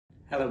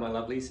Hello my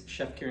lovelies,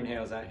 Chef Kieron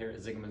Hales out here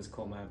at Zingerman's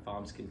Coleman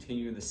Farms,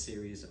 continuing the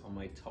series on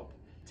my top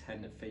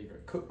 10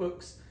 favourite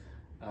cookbooks.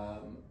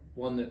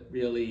 One that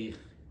really,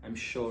 I'm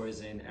sure,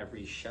 is in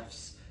every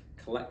chef's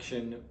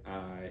collection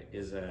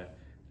is a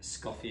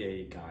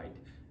Escoffier Guide.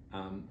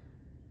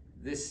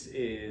 This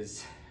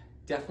is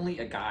definitely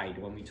a guide.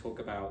 When we talk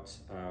about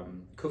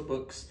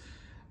cookbooks,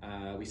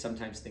 we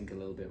sometimes think a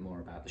little bit more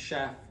about the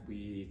chef,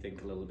 we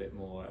think a little bit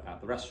more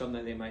about the restaurant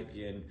that they might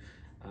be in.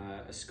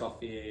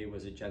 Escoffier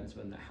was a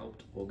gentleman that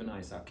helped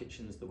organize our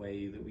kitchens the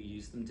way that we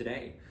use them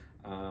today.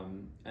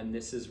 And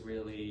this is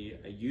really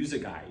a user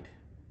guide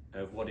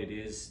of what it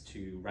is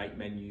to write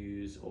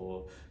menus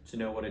or to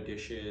know what a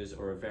dish is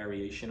or a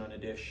variation on a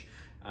dish.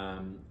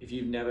 If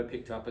you've never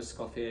picked up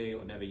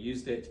Escoffier or never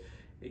used it,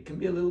 it can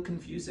be a little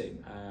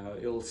confusing.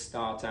 It'll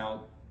start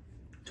out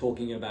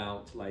talking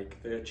about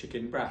like the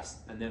chicken breast,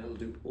 and then it'll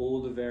do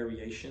all the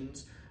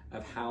variations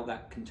of how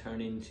that can turn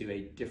into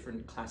a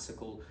different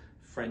classical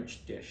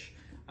French dish.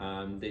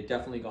 They've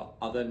definitely got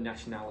other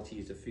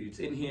nationalities of foods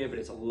in here, but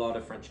it's a lot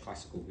of French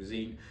classical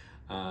cuisine.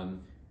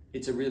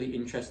 It's a really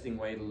interesting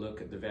way to look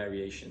at the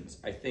variations.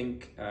 I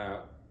think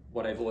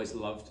what I've always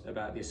loved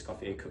about the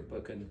Escoffier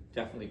cookbook, and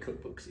definitely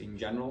cookbooks in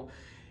general,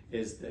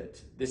 is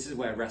that this is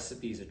where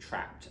recipes are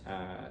trapped.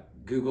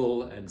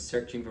 Google and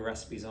searching for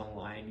recipes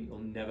online, you'll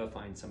never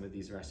find some of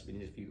these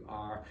recipes. If you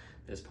are,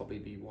 there's probably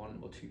be 1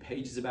 or 2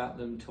 pages about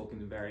them, talking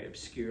them very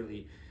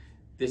obscurely.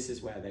 This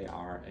is where they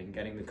are, and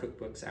getting the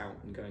cookbooks out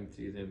and going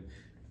through them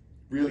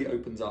really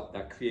opens up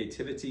that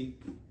creativity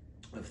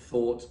of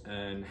thought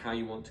and how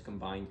you want to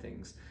combine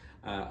things.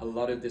 A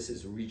lot of this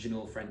is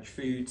regional French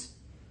foods.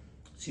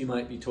 So you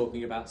might be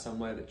talking about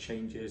somewhere that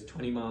changes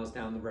 20 miles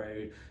down the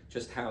road,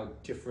 just how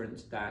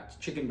different that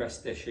chicken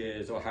breast dish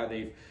is, or how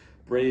they've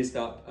braised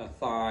up a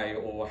thigh,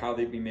 or how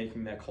they've been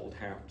making their cold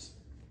hams.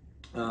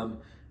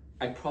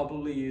 I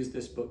probably use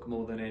this book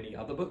more than any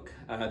other book.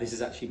 This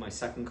is actually my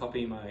second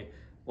copy. My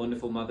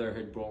wonderful mother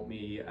had brought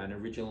me an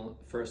original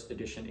first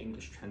edition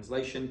English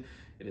translation.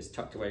 It is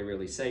tucked away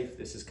really safe.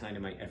 This is kind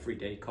of my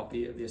everyday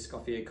copy of the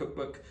Escoffier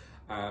cookbook.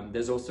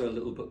 There's also a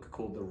little book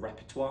called The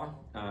Repertoire,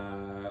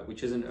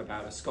 which isn't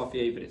about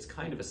Escoffier, but it's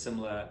kind of a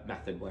similar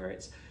method where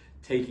it's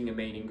taking a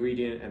main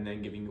ingredient and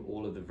then giving you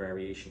all of the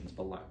variations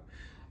below.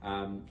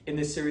 In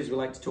this series, we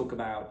like to talk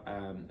about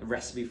a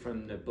recipe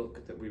from the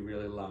book that we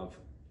really love.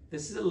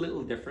 This is a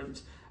little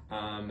different.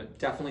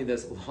 Definitely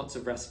there's lots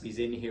of recipes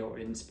in here or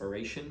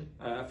inspiration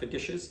for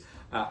dishes.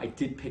 I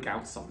did pick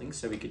out something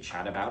so we could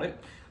chat about it.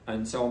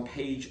 And so on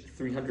page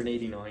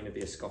 389 of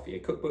the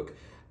Escoffier cookbook,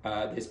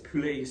 there's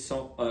poulet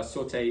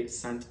sauté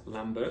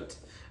Saint-Lambert.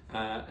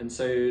 And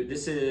so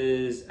this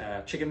is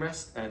chicken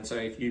breast. And so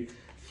if you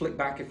flick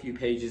back a few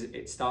pages,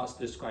 it starts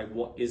to describe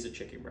what is a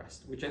chicken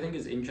breast, which I think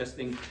is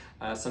interesting.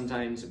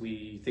 Sometimes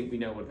we think we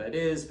know what that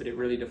is, but it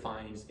really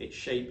defines its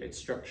shape, its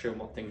structure, and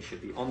what things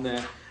should be on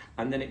there.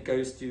 And then it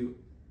goes through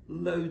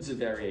loads of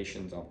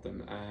variations of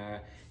them.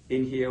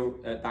 In here,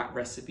 that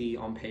recipe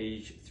on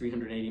page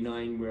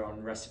 389, we're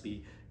on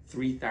recipe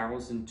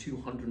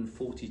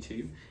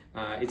 3242.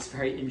 It's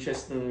very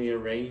interestingly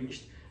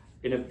arranged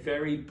in a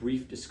very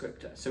brief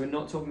descriptor. So we're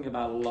not talking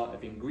about a lot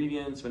of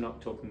ingredients, we're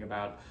not talking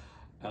about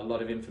a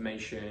lot of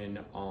information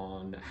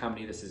on how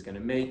many this is going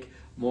to make,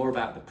 more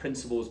about the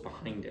principles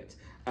behind it.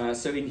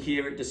 So in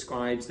here it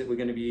describes that we're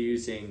going to be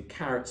using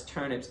carrots,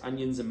 turnips,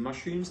 onions and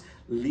mushrooms,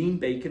 lean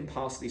bacon,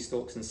 parsley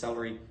stalks and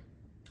celery.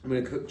 I'm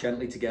going to cook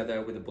gently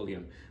together with a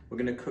bouillon. We're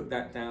going to cook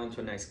that down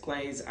to a nice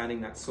glaze, adding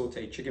that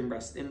sauteed chicken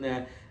breast in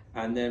there,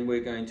 and then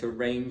we're going to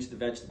arrange the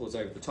vegetables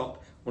over the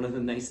top. One of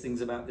the nice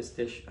things about this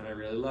dish, and I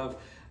really love,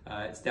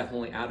 it's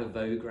definitely out of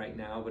vogue right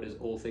now, but as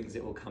all things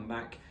it will come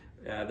back.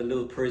 The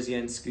little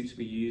Parisienne scoops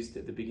we used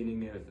at the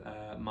beginning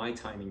of my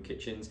time in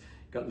kitchens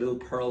got little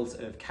pearls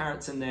of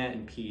carrots in there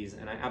and peas,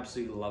 and I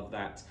absolutely love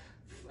that.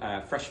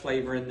 Fresh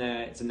flavor in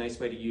there. It's a nice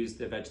way to use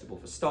the vegetable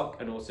for stock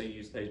and also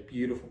use those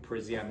beautiful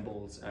Parisienne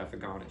balls for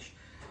garnish.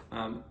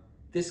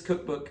 This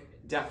cookbook,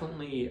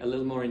 definitely a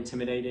little more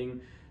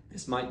intimidating.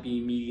 This might be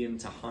medium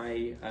to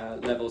high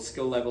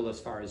skill level as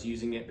far as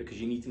using it,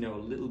 because you need to know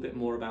a little bit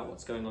more about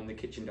what's going on in the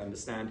kitchen to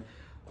understand.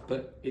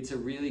 But it's a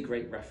really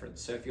great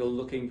reference. So if you're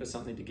looking for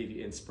something to give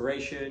you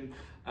inspiration,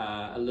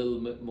 a little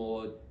bit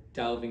more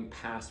delving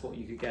past what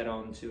you could get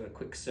on to a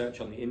quick search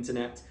on the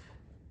internet,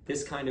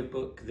 this kind of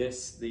book,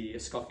 the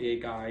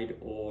Escoffier Guide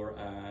or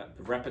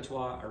the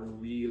Repertoire are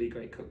really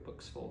great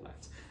cookbooks for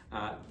that.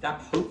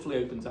 That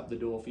hopefully opens up the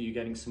door for you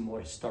getting some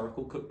more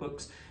historical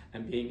cookbooks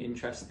and being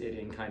interested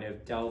in kind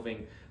of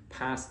delving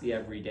past the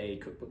everyday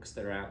cookbooks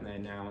that are out there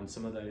now, and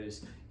some of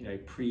those, you know,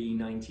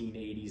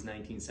 pre-1980s,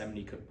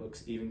 1970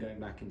 cookbooks, even going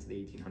back into the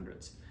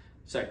 1800s.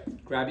 So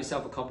grab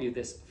yourself a copy of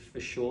this for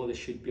sure. This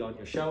should be on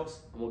your shelves,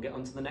 and we'll get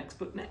on to the next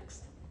book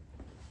next.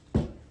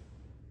 Look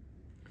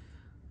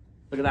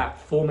at that,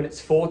 4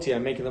 minutes 40,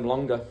 I'm making them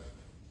longer.